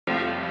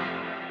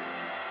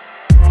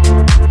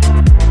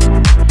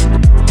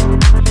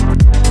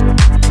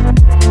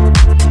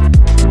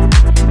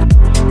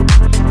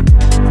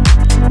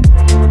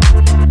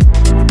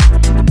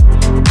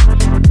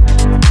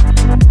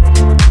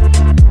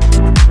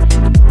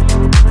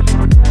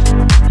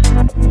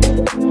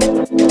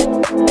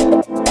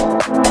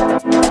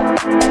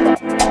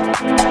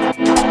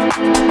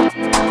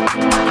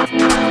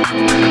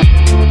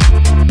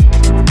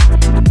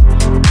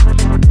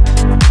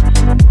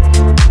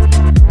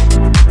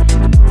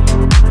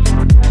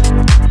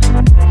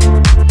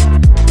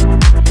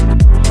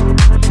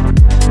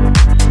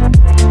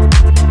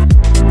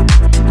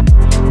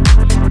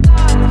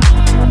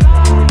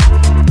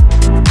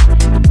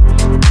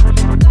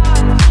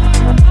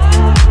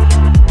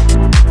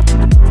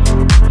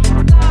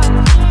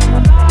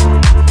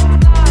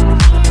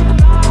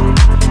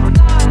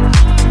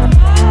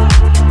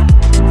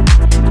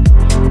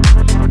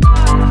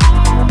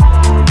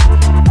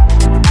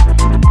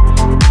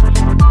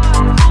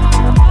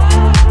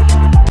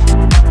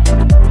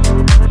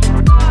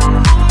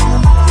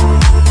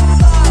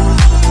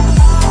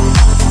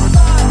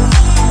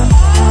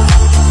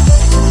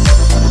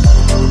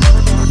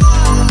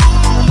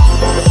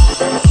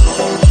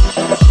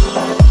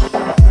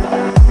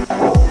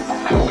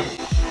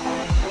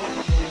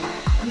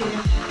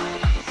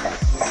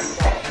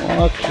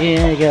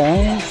Okay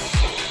guys,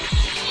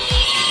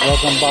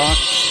 welcome back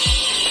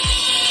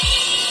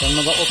to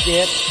another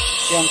update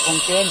here on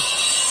Conquer.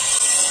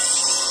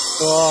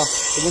 So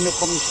the window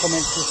company's come in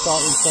to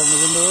start installing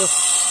the windows,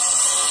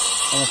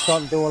 and we're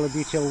starting to do all the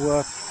detail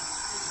work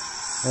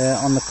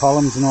on the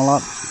columns and all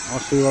that. I'll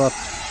show you what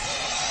that's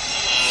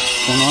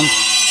going on.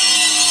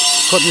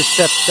 Cutting the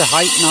steps to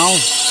height now,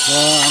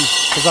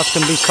 because that's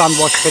going to be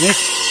sandwash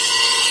finished,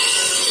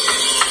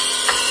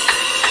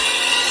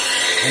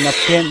 and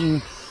they're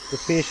painting the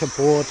fascia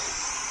board.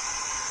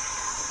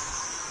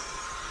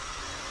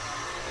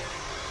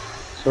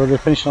 So they're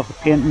finishing off the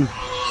painting,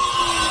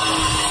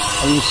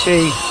 and you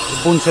see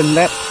the bunch and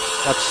let,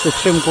 that's the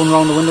trim going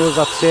around the windows,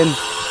 that's in.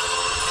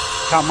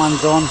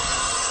 Catman's on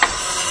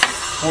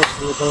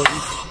most of the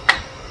building.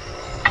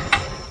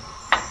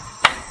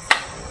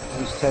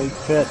 Nice tight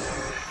fit.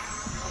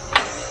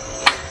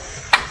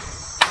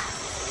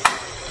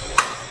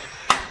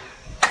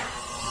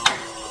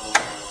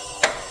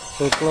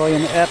 So Glory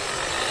and Ep,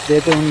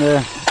 they're doing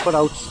the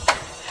cutouts.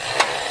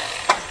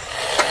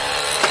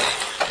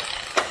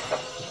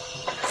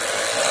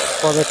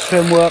 For the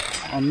trim work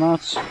on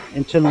that,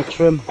 internal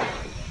trim,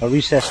 a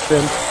recessed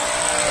trim.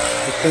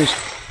 We finished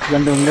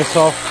rendering this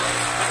off.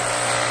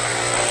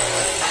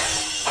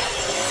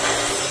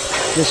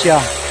 This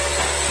here,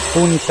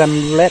 Bunt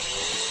and Let.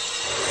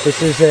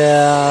 This is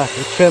a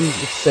trim,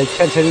 it's a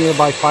 10 cm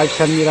by 5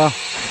 cm,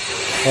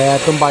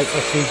 done by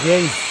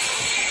SCG.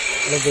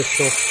 Love this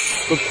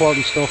stuff, good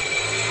quality stuff.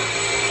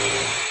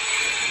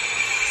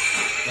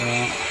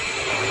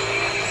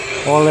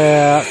 All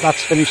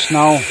that's finished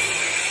now.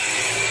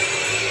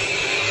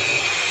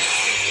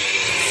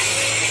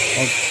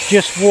 I'll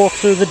just walk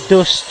through the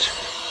dust.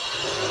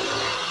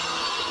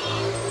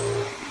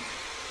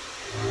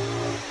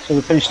 So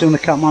we finished doing the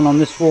Catman on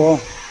this wall.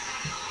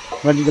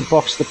 Ready to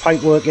box the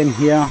pipe work in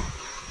here.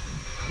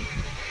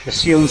 The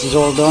ceilings is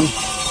all done.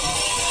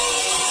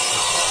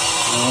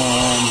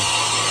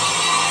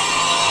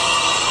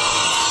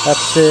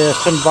 That's the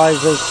sun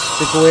visors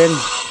to go in.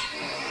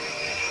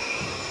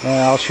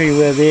 I'll show you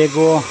where they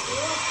go.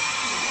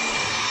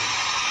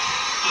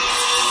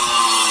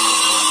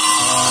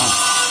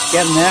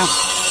 Getting there.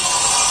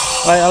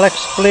 Right, I'll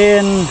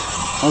explain.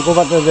 I'll go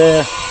back to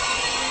the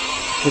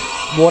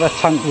water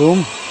tank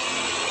room.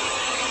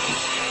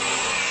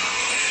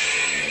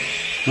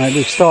 Right,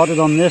 we've started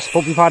on this,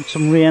 but we've had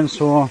some rain,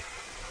 so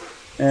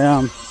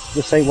the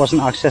site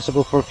wasn't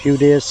accessible for a few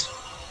days,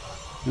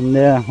 and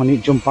we need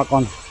to jump back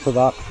on to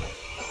that.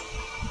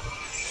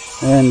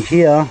 And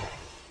here,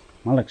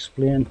 I'll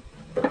explain,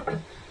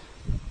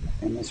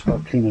 and that's where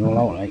I'll clean it all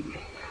out like.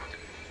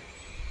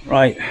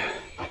 Right,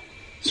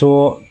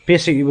 so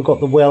basically we've got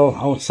the well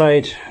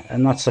outside,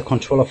 and that's the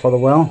controller for the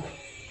well.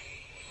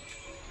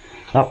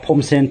 That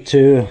pumps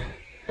into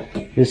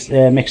this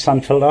mixed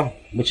sand filter,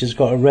 which has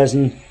got a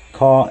resin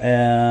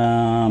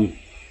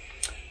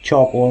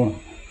charcoal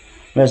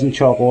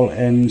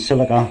and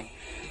silica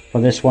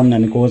for this one,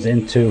 and it goes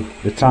into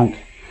the tank.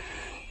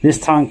 This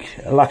tank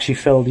will actually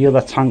fill the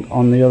other tank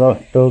on the other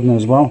building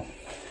as well.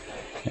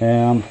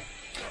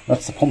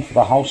 That's the pump for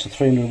the house, a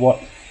 300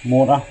 watt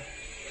motor.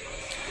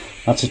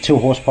 That's a 2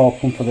 horsepower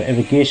pump for the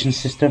irrigation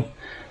system.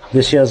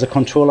 This here is a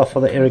controller for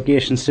the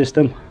irrigation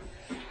system.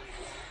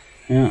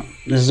 Yeah,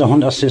 this is a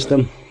Hunter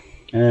system,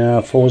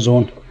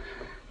 4-zone,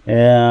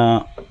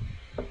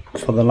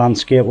 for the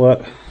landscape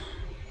work.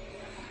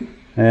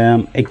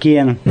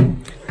 Again,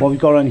 what we've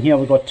got on here,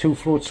 we've got 2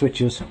 float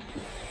switches.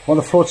 What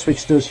the float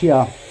switch does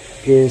here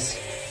is,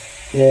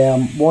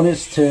 one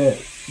is to,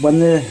 when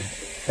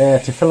to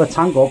fill the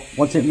tank up.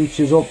 Once it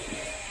reaches up,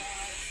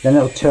 then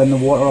it'll turn the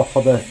water off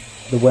for the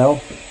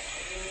well.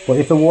 But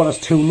if the water's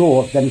too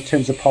low, then it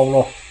turns the power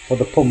off for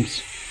the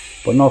pumps,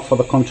 but not for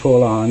the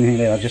controller or anything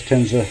like that. It just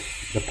turns the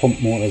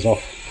pump motors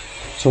off,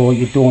 so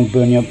you don't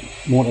burn your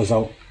motors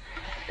out.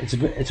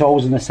 It's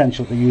always an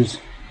essential to use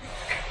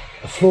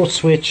a float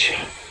switch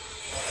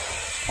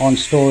on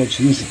storage,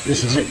 and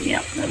this is it.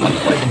 Yeah,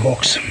 the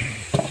box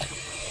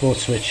float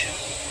switch,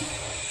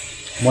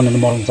 one of the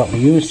models that we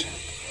used.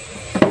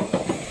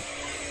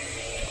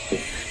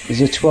 It's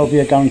a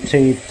 12-year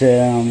guaranteed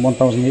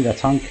 1,000 litre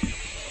tank.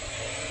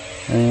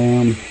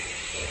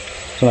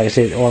 So like I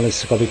said, all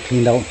this has got to be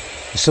cleaned out.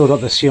 We've still got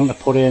the ceiling to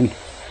put in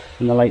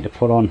and the light to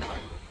put on.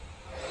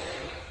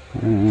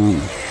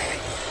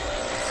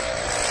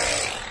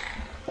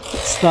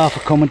 Staff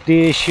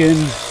accommodation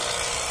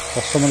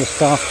for some of the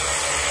staff.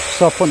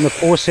 Start putting the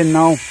posts in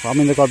now. I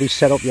mean, they've got to be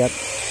set up yet.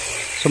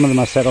 Some of them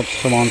are set up,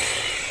 some aren't.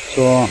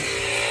 So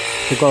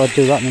we've got to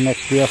do that in the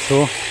next year or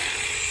so.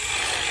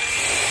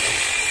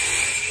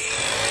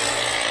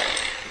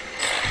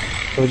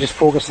 So we're just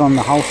focused on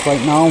the house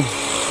right now.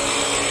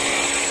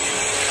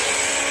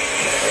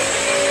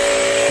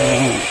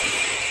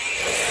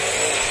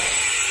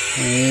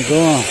 There you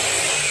go.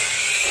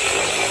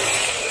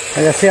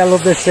 Like I say, I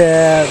love this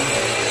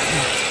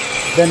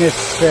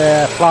Venice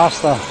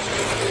plaster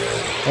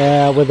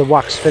with the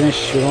wax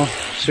finish, you know,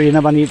 so you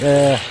never need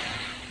to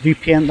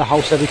repaint the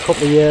house every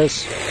couple of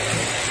years.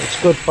 It's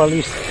good for at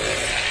least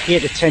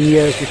 8 to 10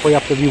 years before you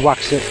have to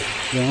re-wax it,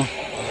 you know.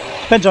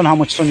 Depends on how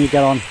much sun you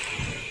get on.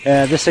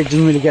 This side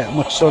doesn't really get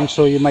much sun,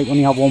 so you might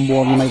only have one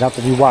wall and you might have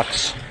to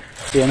re-wax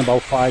in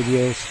about 5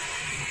 years.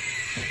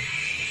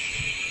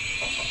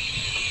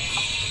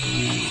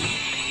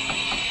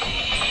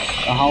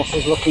 The house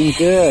is looking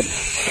good.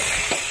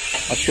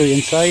 I'll show you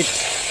inside.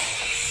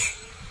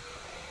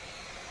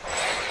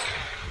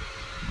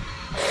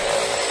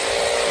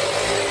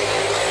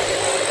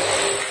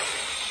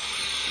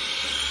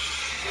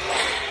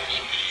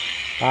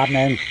 Bad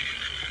name.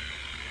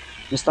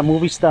 Mr.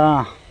 Movie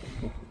Star.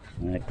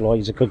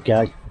 Glory's a good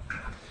guy.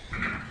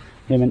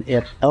 Him and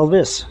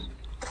Elvis.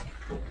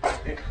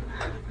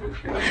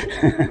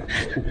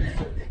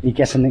 He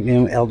gets a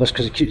nickname Elvis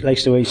because he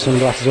likes to wear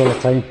sunglasses all the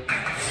time.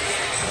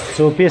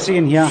 So basically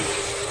in here,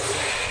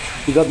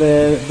 you got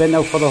the vent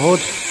out for the hood.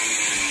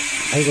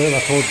 I got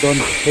that hood done,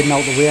 hidden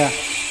out the rear.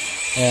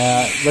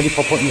 Ready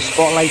for putting the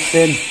spotlights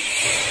in.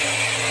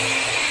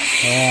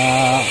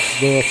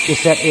 The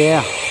cassette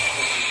air.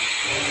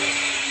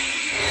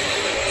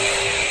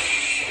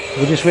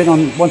 We're just waiting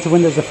on, once the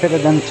windows are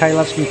fitted, then the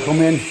tilers can come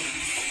in.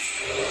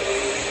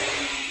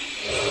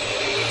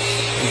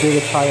 We'll do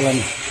the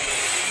tiling.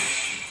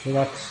 So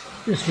that's,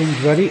 this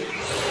room's ready.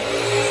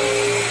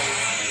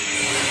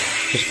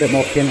 Just a bit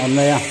more paint on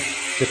there.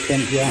 The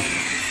paint, yeah.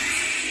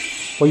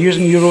 We're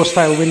using Euro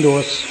style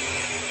windows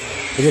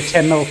with a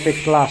 10mm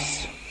thick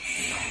glass.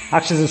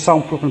 Acts as a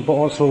soundproofing, but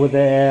also with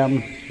a,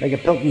 like a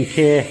Pilton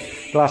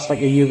K glass, like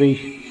a UV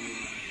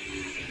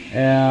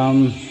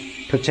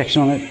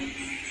protection on it.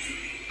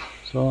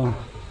 So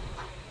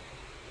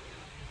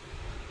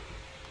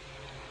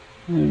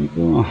there we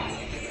go.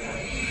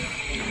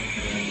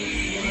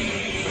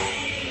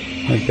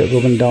 A bit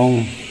rubbing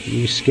down,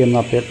 you skim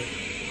that bit.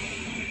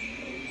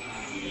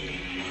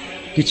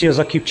 Details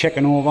I keep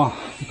checking over.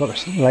 I've got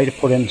a light to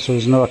put in, so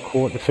there's another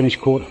coat, the finish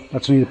coat.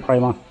 That's only the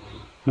primer.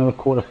 Another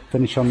coat of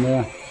finish on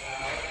there.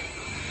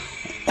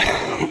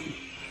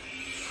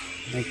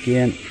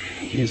 Again,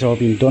 it's all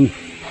been done.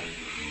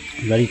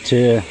 Ready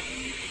to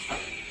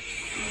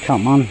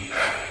count man.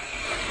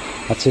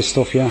 That's his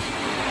stuff here.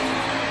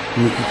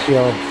 And you can see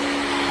how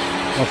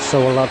that's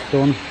all that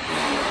done.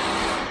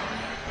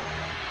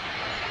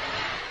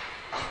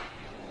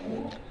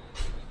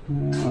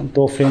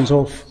 Door frames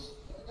off.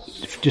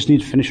 Just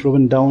need to finish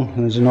rubbing down,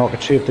 and there's an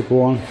architrave to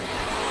go on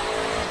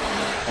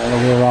all the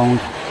way around.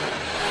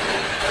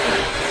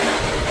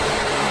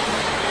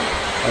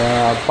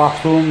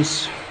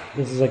 Bathrooms.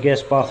 This is a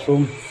guest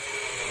bathroom.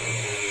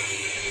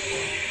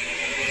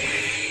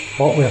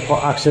 But we've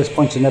got access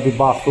points in every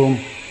bathroom.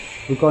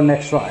 We've got an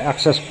extra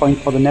access point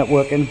for the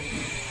networking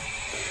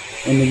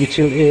in the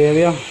utility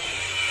area.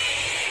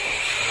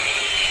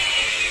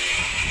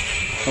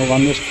 Over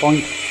on this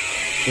point,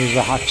 there's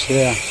a hatch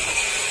there.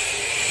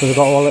 So we've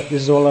got all this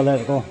is all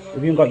electrical.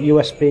 We've even got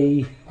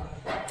USB. See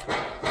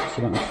if I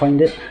can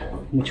find it.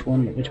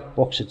 Which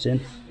box it's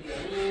in.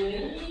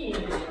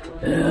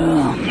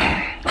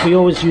 We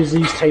always use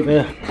these type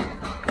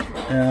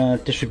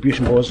of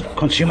distribution boards,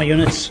 consumer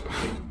units.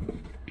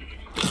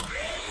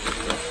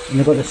 And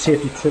they've got the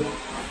safety tip,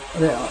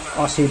 the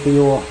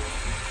RCBO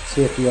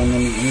safety on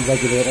them, and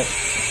regulator.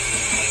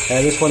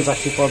 This one's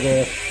actually for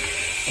the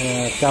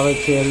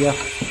garage area,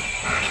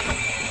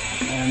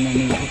 and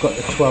then we've got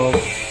the 12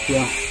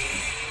 here.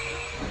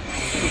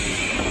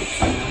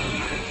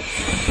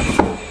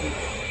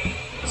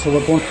 So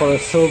we're going for a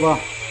silver,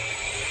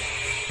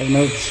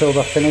 another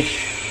silver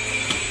finish.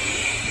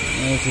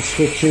 There's the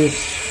switches,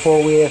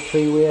 4-way,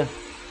 3-way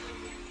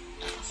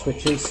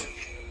switches.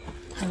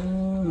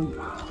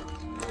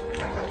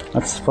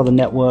 That's for the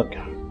network.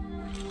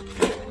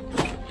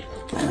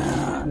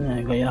 And then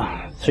you got your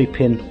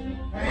 3-pin,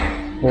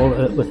 all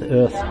with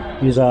earth.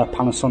 These are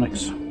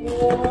Panasonics.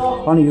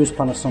 I only use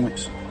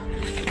Panasonics.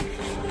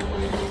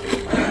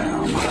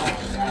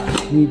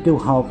 You do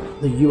have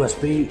the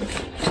USB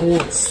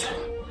ports.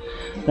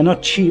 They're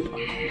not cheap.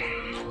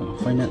 I'll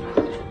find it.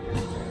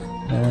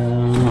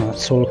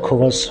 That's all the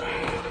covers.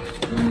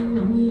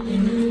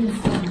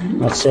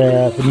 That's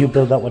the new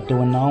build that we're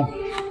doing now.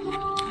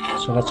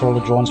 So that's all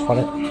the drawings for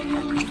it.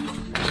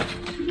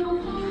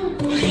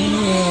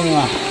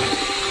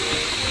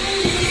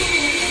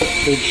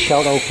 Big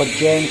shout out for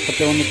James for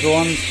doing the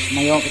drawings,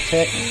 my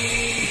architect.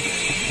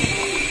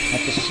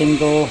 That's a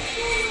single.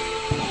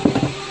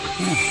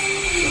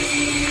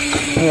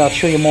 Yeah, I'll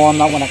show you more on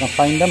that when I can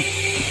find them.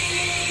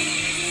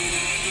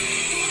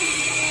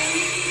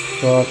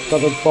 So I've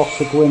got the box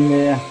to go in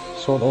there,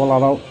 sort all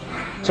that out.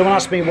 Someone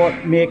asked me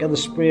what make of the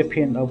spray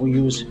paint that we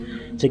use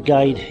to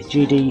guide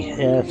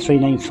GD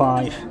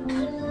 395.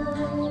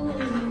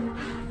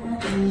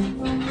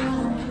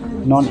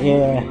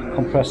 Non-air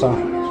compressor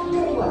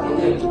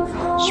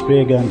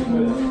spray gun.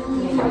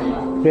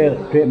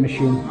 Great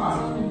machine.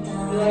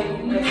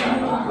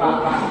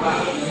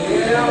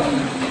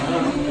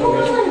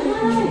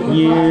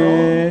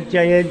 Yeah,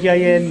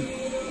 Giant.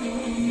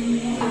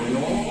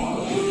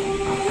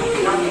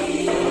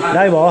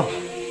 Đây bỏ.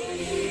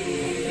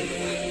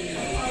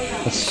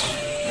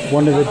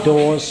 one of the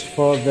doors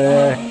for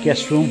the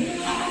guest room.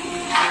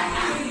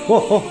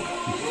 Whoa,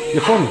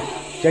 you're funny.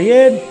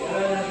 Jayen.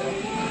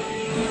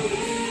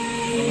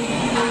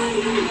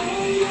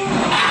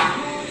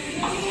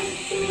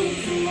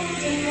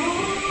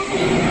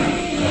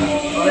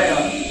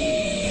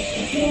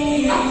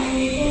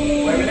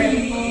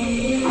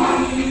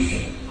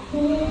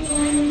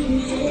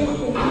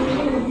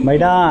 Mày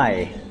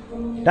đai.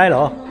 Đai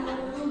hả?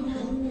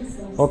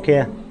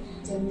 Okay.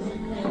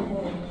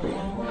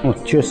 Oh,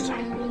 just.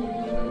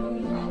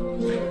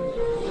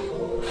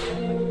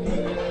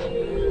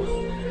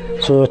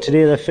 So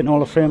today they're fitting all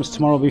the frames,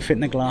 tomorrow we'll be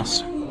fitting the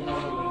glass.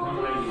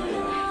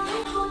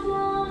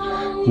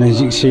 And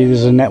as you can see,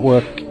 there's a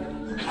network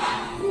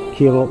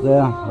cable up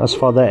there. That's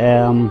for the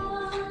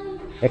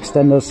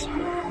extenders.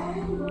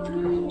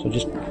 So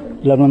just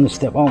let them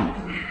step out.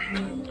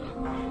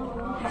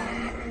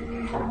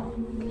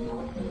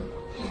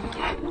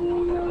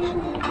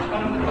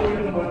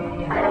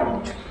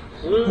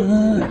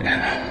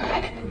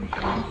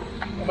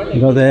 You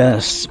got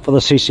this for the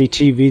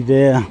CCTV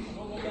there.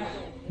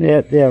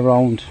 Yeah, they're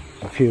around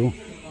a few.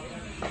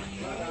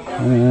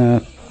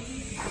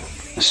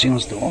 As soon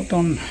as they're all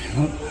done,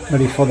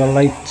 ready for the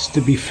lights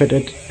to be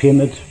fitted,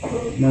 painted,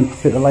 and then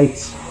fit the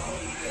lights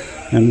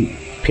and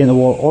paint the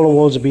wall. All the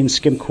walls have been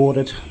skim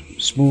coated,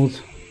 smooth,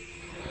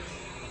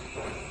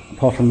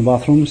 apart from the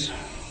bathrooms.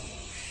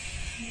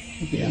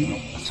 Yeah,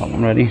 that's all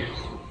ready.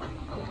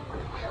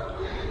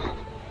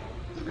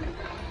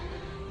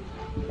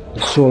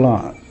 The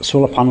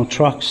solar panel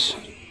tracks,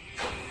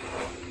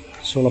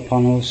 solar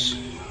panels.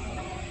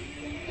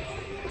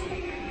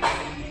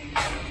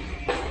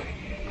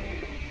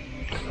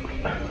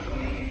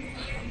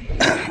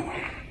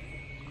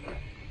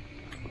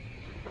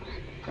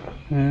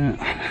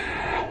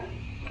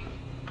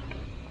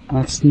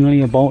 That's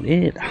nearly about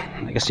it.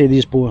 Like I say,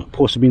 these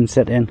posts have been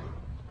set in.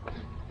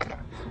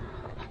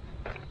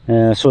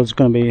 So it's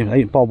going to be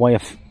like barbed wire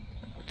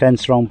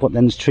fence around, but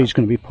then this tree's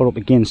going to be put up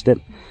against it.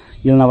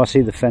 You'll never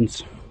see the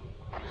fence,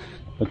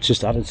 but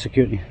just added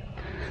security.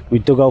 We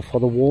dug out for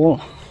the wall,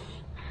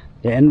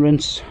 the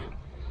entrance,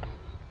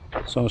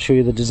 so I'll show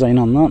you the design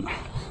on that.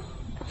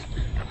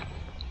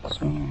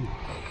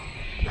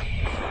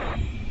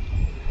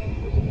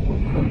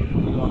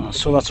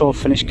 So that's all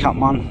finished,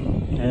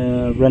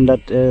 Catman,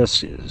 rendered,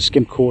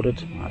 skim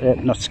coated,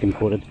 not skim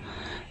coated,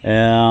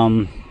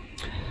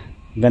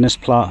 Vienna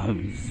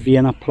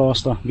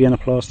plaster.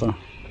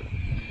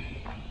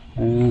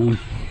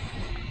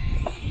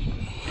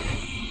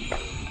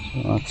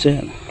 So that's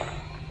it.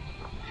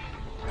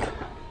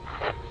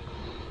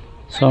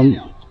 So I'm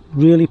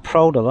really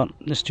proud of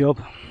this job.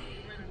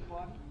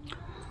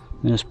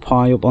 There's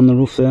Pi up on the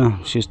roof there.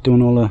 She's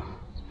doing all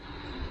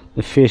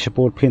the fascia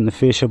board, painting the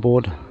fascia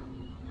board.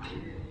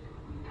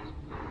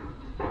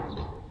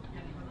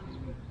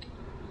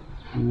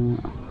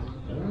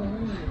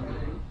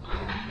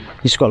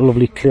 It's got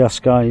lovely clear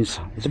skies.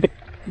 It's a bit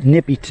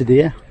nippy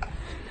today.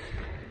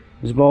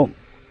 It's about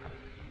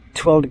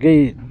 12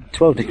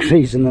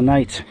 degrees in the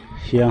night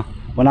here,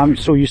 when I'm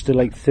so used to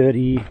like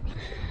 30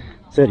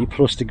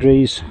 plus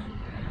degrees.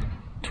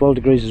 12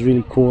 degrees is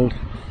really cold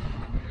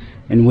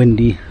and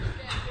windy.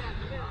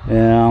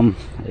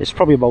 It's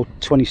probably about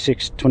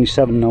 26,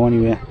 27 now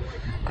anyway,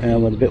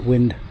 with a bit of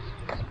wind.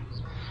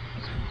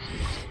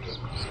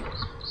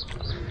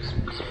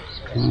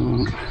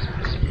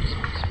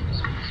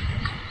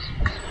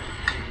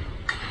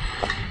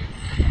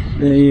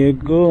 There you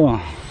go.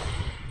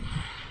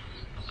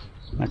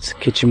 That's the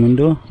kitchen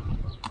window.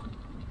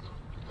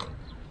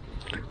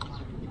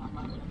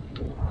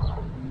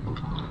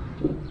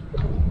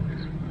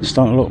 It's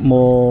starting to look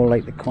more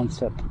like the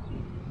concept.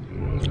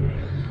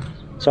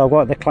 So I've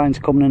got the clients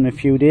coming in a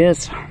few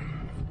days.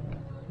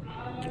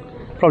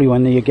 Probably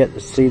when you get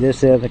to see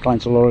this, the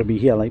clients will already be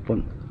here, like, but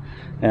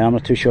I'm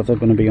not too sure if they're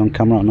going to be on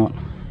camera or not.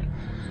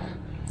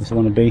 If they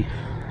want to be.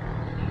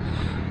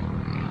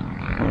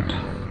 But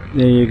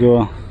there you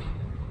go.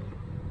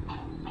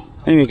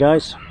 Anyway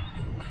guys,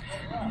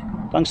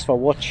 thanks for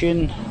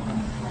watching.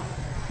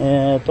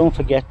 Don't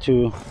forget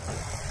to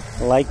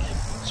like,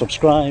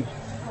 subscribe,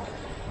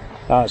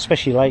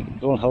 especially like,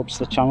 it all helps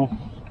the channel.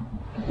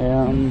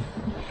 And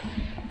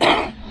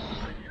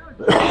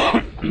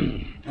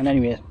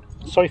anyway,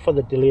 sorry for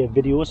the delay of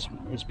videos,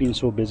 it's been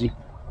so busy,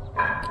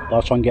 but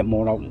I'll try and get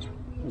more out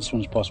as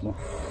soon as possible.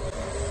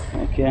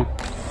 Okay,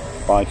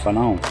 bye for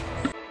now.